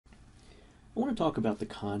I want to talk about the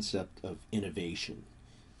concept of innovation.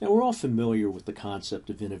 Now, we're all familiar with the concept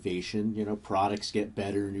of innovation. You know, products get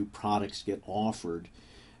better, new products get offered,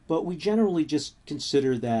 but we generally just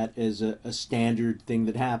consider that as a standard thing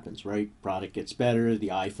that happens, right? Product gets better, the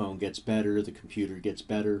iPhone gets better, the computer gets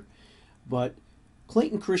better. But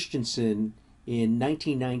Clayton Christensen in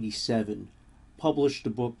 1997 published a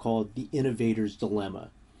book called The Innovator's Dilemma,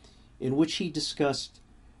 in which he discussed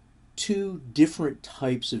two different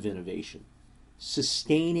types of innovation: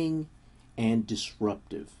 sustaining and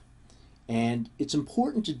disruptive. And it's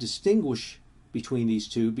important to distinguish between these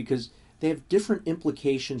two because they have different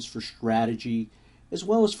implications for strategy as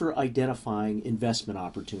well as for identifying investment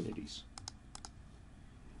opportunities.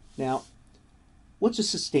 Now, what's a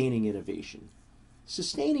sustaining innovation?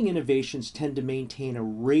 Sustaining innovations tend to maintain a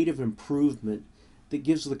rate of improvement that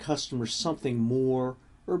gives the customer something more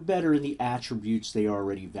or better in the attributes they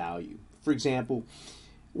already value. For example,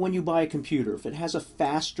 when you buy a computer, if it has a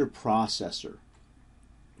faster processor,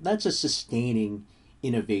 that's a sustaining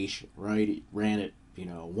innovation, right? It ran at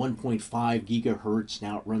 1.5 gigahertz,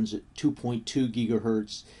 now it runs at 2.2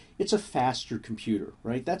 gigahertz. It's a faster computer,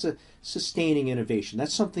 right? That's a sustaining innovation.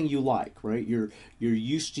 That's something you like, right? You're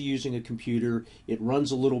used to using a computer, it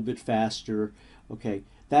runs a little bit faster. Okay,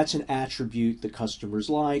 that's an attribute that customers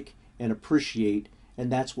like and appreciate,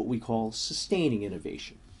 and that's what we call sustaining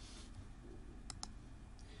innovation.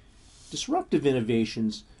 Disruptive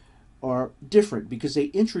innovations are different because they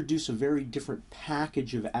introduce a very different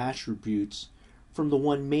package of attributes from the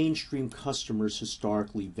one mainstream customers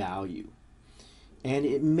historically value. And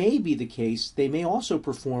it may be the case they may also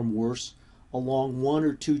perform worse along one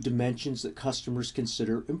or two dimensions that customers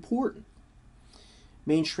consider important.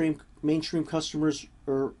 Mainstream customers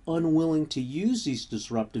are unwilling to use these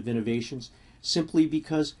disruptive innovations simply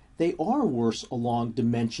because they are worse along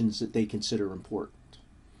dimensions that they consider important.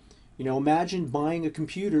 Imagine buying a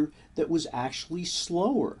computer that was actually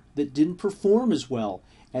slower, that didn't perform as well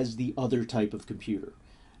as the other type of computer.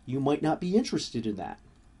 You might not be interested in that.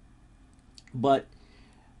 But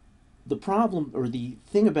the problem or the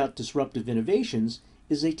thing about disruptive innovations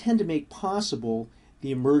is they tend to make possible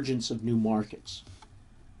the emergence of new markets.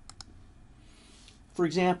 For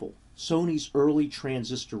example, Sony's early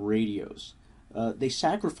transistor radios. They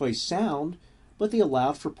sacrificed sound, but they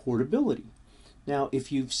allowed for portability. Now,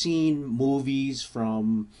 if you've seen movies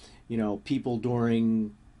from, people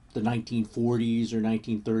during the 1940s or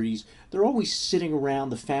 1930s, they're always sitting around,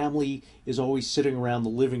 the family is always sitting around the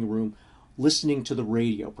living room listening to the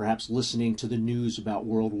radio, perhaps listening to the news about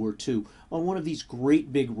World War II on one of these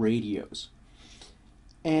great big radios.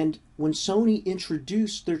 And when Sony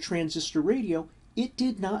introduced their transistor radio, it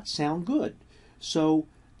did not sound good. So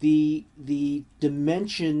the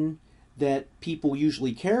dimension that people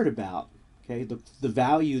usually cared about, okay, the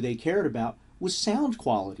value they cared about was sound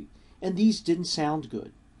quality, and these didn't sound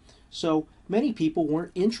good. So many people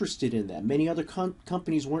weren't interested in them. Many other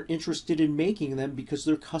companies weren't interested in making them because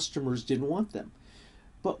their customers didn't want them.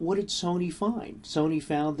 But what did Sony find? Sony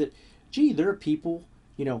found that, there are people,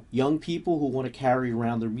 young people who want to carry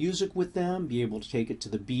around their music with them, be able to take it to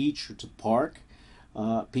the beach or to the park.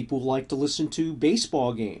 People who like to listen to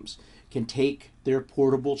baseball games can take their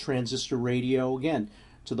portable transistor radio, again,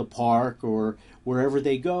 to the park or wherever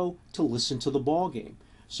they go to listen to the ball game.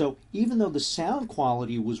 So even though the sound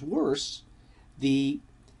quality was worse, the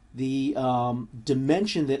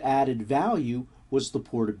dimension that added value was the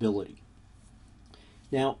portability.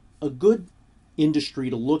 Now, a good industry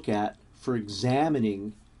to look at for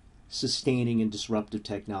examining sustaining and disruptive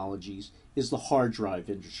technologies is the hard drive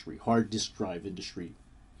industry, hard disk drive industry.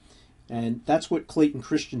 And that's what Clayton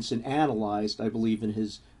Christensen analyzed, I believe, in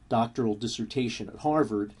his doctoral dissertation at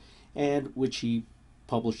Harvard, and which he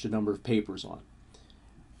published a number of papers on.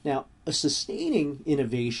 Now, a sustaining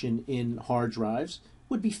innovation in hard drives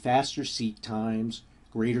would be faster seek times,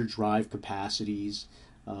 greater drive capacities.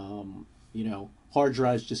 Hard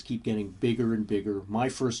drives just keep getting bigger and bigger. My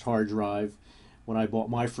first hard drive, when I bought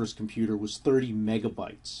my first computer, was 30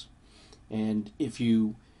 megabytes. And if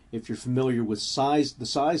you're familiar with the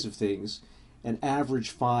size of things, an average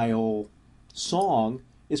file song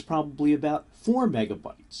is probably about 4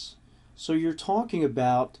 megabytes. So you're talking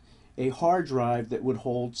about a hard drive that would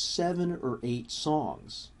hold 7 or 8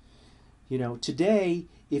 songs. Today,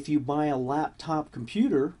 if you buy a laptop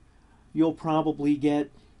computer, you'll probably get,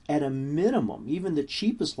 at a minimum, even the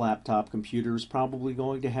cheapest laptop computer is probably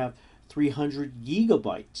going to have 300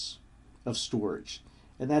 gigabytes of storage.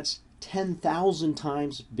 And that's 10,000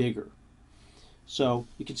 times bigger. So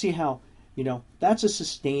you can see how, that's a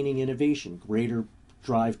sustaining innovation, greater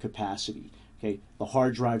drive capacity. Okay, the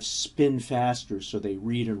hard drives spin faster so they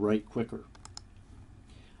read and write quicker.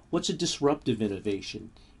 What's a disruptive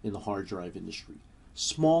innovation in the hard drive industry?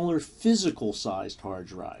 Smaller physical sized hard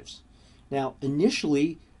drives. Now,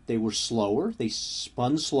 initially, they were slower. They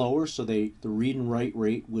spun slower, so the read and write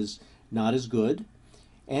rate was not as good.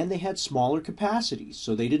 And they had smaller capacities,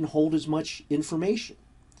 so they didn't hold as much information.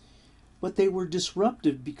 But they were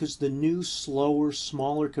disruptive because the new, slower,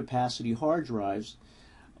 smaller capacity hard drives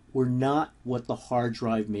were not what the hard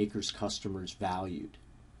drive makers' customers valued.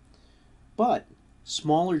 But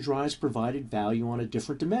smaller drives provided value on a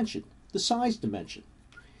different dimension, the size dimension.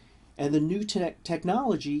 And the new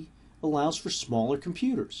technology allows for smaller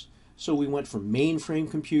computers. So we went from mainframe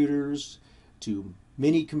computers to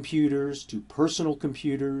mini computers to personal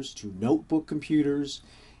computers to notebook computers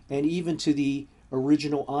and even to the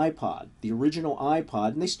original iPod. The original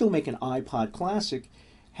iPod, and they still make an iPod Classic,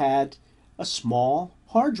 had a small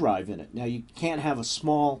hard drive in it. Now you can't have a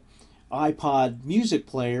small iPod music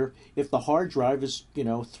player if the hard drive is,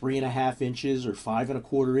 3.5 inches or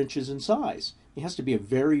 5.25 inches in size. It has to be a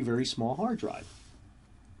very, very small hard drive.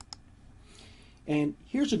 And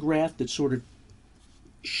here's a graph that sort of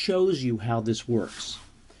shows you how this works.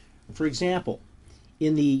 For example,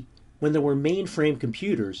 when there were mainframe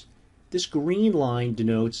computers, this green line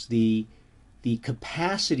denotes the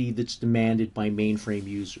capacity that's demanded by mainframe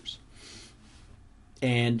users.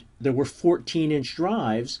 And there were 14-inch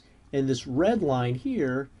drives, and this red line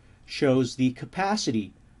here shows the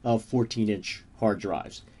capacity of 14-inch hard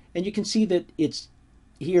drives. And you can see that it's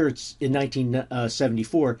in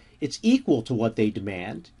 1974, it's equal to what they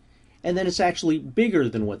demand, and then it's actually bigger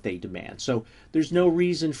than what they demand. So there's no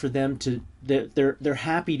reason for them they're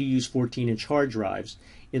happy to use 14-inch hard drives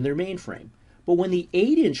in their mainframe. But when the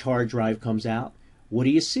 8-inch hard drive comes out, what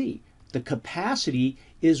do you see? The capacity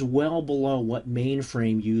is well below what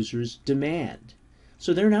mainframe users demand.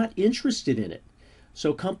 So they're not interested in it.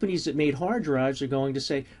 So companies that made hard drives are going to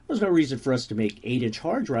say, there's no reason for us to make 8-inch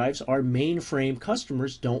hard drives. Our mainframe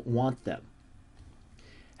customers don't want them.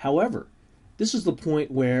 However, this is the point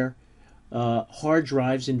where hard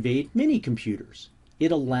drives invade mini computers.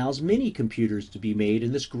 It allows mini computers to be made,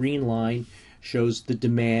 and this green line shows the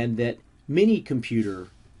demand that mini computer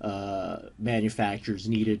manufacturers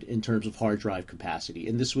needed in terms of hard drive capacity,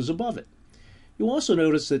 and this was above it. You'll also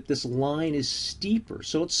notice that this line is steeper.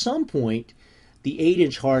 So at some point, the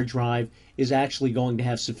 8-inch hard drive is actually going to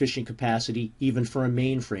have sufficient capacity even for a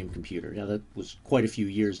mainframe computer. Now, that was quite a few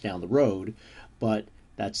years down the road, but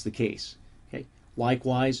that's the case. Okay.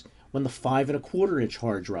 Likewise, when the 5.25-inch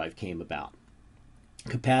hard drive came about,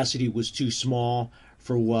 capacity was too small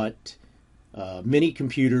for what many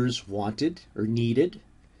computers wanted or needed,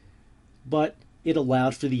 but it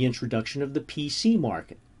allowed for the introduction of the PC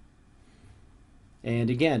market.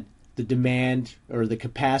 And again, the demand or the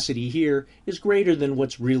capacity here is greater than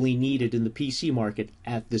what's really needed in the PC market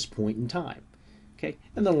at this point in time. Okay,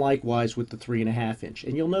 and then likewise with the 3.5-inch.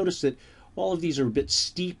 And you'll notice that all of these are a bit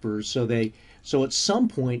steeper, so at some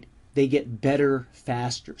point they get better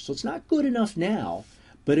faster. So it's not good enough now,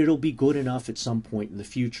 but it'll be good enough at some point in the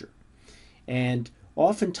future. And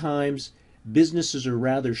oftentimes businesses are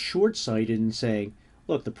rather short-sighted in saying,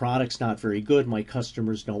 look, the product's not very good, my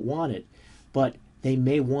customers don't want it, but they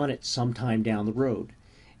may want it sometime down the road.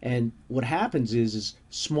 And what happens is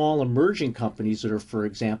small emerging companies that are, for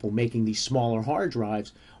example, making these smaller hard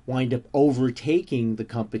drives wind up overtaking the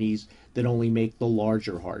companies that only make the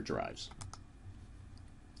larger hard drives.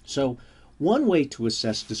 So one way to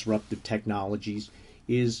assess disruptive technologies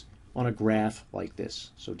is on a graph like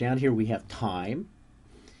this. So down here we have time,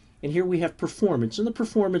 and here we have performance. And the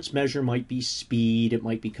performance measure might be speed, it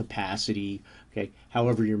might be capacity, okay,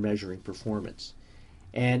 however you're measuring performance.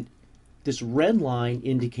 And this red line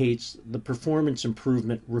indicates the performance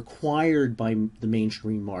improvement required by the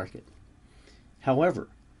mainstream market. However,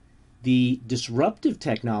 the disruptive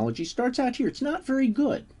technology starts out here. It's not very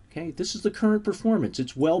good. Okay, this is the current performance.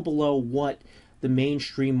 It's well below what the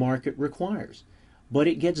mainstream market requires. But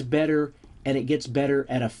it gets better, and it gets better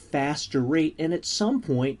at a faster rate. And at some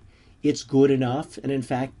point, it's good enough. And in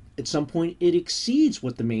fact, at some point, it exceeds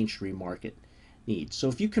what the mainstream market needs. So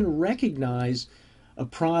if you can recognize a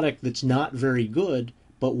product that's not very good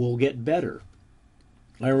but will get better.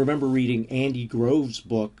 I remember reading Andy Grove's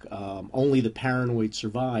book, Only the Paranoid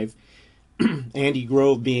Survive. Andy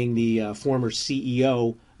Grove being the former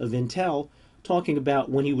CEO of Intel, talking about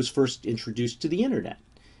when he was first introduced to the internet.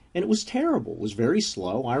 And it was terrible. It was very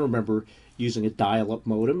slow. I remember using a dial-up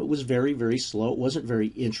modem. It was very, very slow. It wasn't very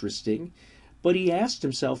interesting. But he asked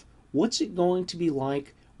himself, what's it going to be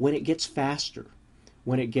like when it gets faster?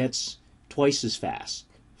 When it gets twice as fast,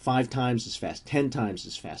 5 times as fast, 10 times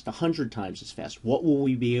as fast, 100 times as fast. What will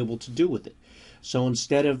we be able to do with it? So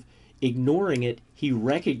instead of ignoring it, he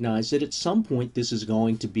recognized that at some point this is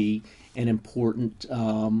going to be an important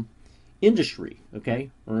industry, okay?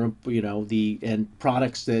 Or and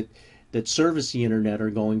products that service the internet are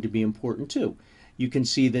going to be important too. You can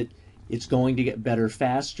see that it's going to get better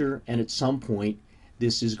faster, and at some point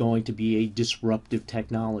this is going to be a disruptive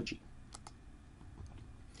technology.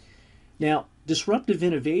 Now, disruptive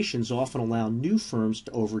innovations often allow new firms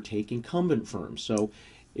to overtake incumbent firms. So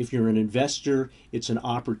if you're an investor, it's an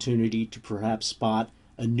opportunity to perhaps spot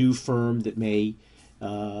a new firm that may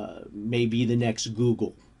be the next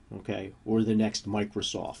Google, okay, or the next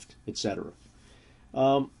Microsoft, etc.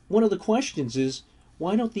 One of the questions is,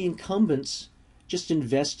 why don't the incumbents just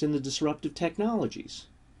invest in the disruptive technologies?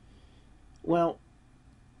 Well,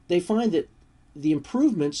 they find that the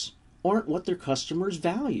improvements aren't what their customers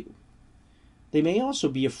value. They may also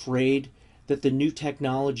be afraid that the new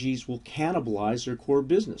technologies will cannibalize their core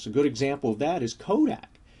business. A good example of that is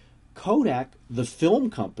Kodak. Kodak, the film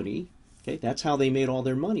company, okay, that's how they made all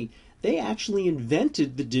their money. They actually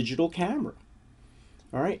invented the digital camera.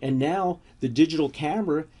 All right, and now the digital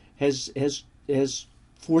camera has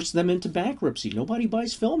forced them into bankruptcy. Nobody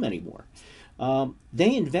buys film anymore.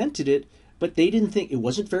 They invented it, but they didn't think it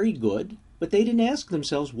wasn't very good. But they didn't ask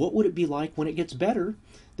themselves, what would it be like when it gets better?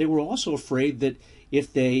 They were also afraid that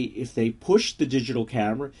if they pushed the digital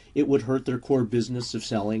camera, it would hurt their core business of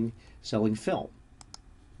selling film.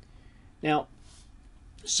 Now,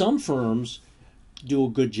 some firms do a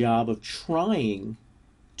good job of trying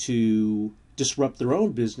to disrupt their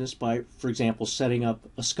own business by, for example, setting up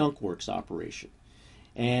a skunk works operation.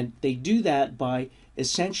 And they do that by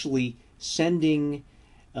essentially sending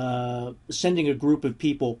a group of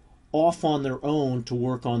people off on their own to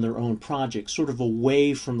work on their own projects, sort of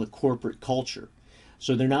away from the corporate culture.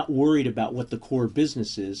 So they're not worried about what the core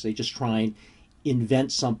business is. They just try and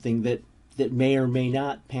invent something that may or may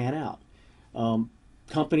not pan out.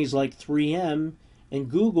 Companies like 3M and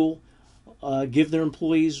Google give their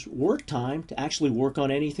employees work time to actually work on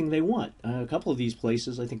anything they want. A couple of these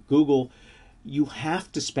places, I think Google, you have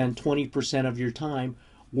to spend 20% of your time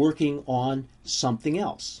working on something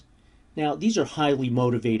else. Now, these are highly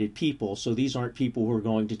motivated people, so these aren't people who are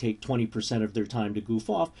going to take 20% of their time to goof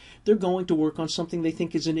off. They're going to work on something they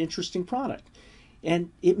think is an interesting product.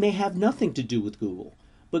 And it may have nothing to do with Google,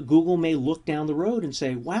 but Google may look down the road and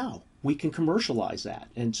say, wow, we can commercialize that.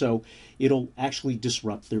 And so it'll actually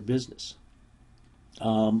disrupt their business.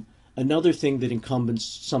 Another thing that incumbents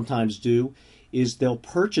sometimes do is they'll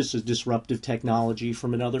purchase a disruptive technology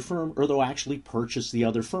from another firm, or they'll actually purchase the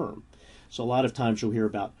other firm. So a lot of times you'll hear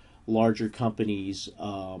about larger companies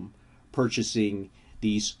purchasing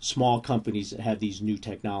these small companies that have these new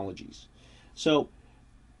technologies. So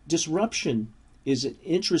disruption is an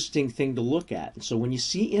interesting thing to look at. And so when you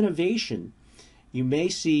see innovation, you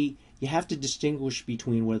have to distinguish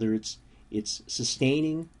between whether it's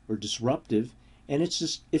sustaining or disruptive. And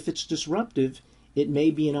if it's disruptive, it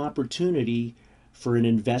may be an opportunity for an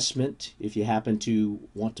investment if you happen to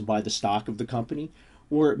want to buy the stock of the company.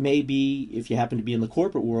 Or it may be, if you happen to be in the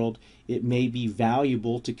corporate world, it may be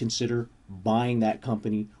valuable to consider buying that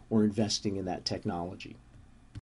company or investing in that technology.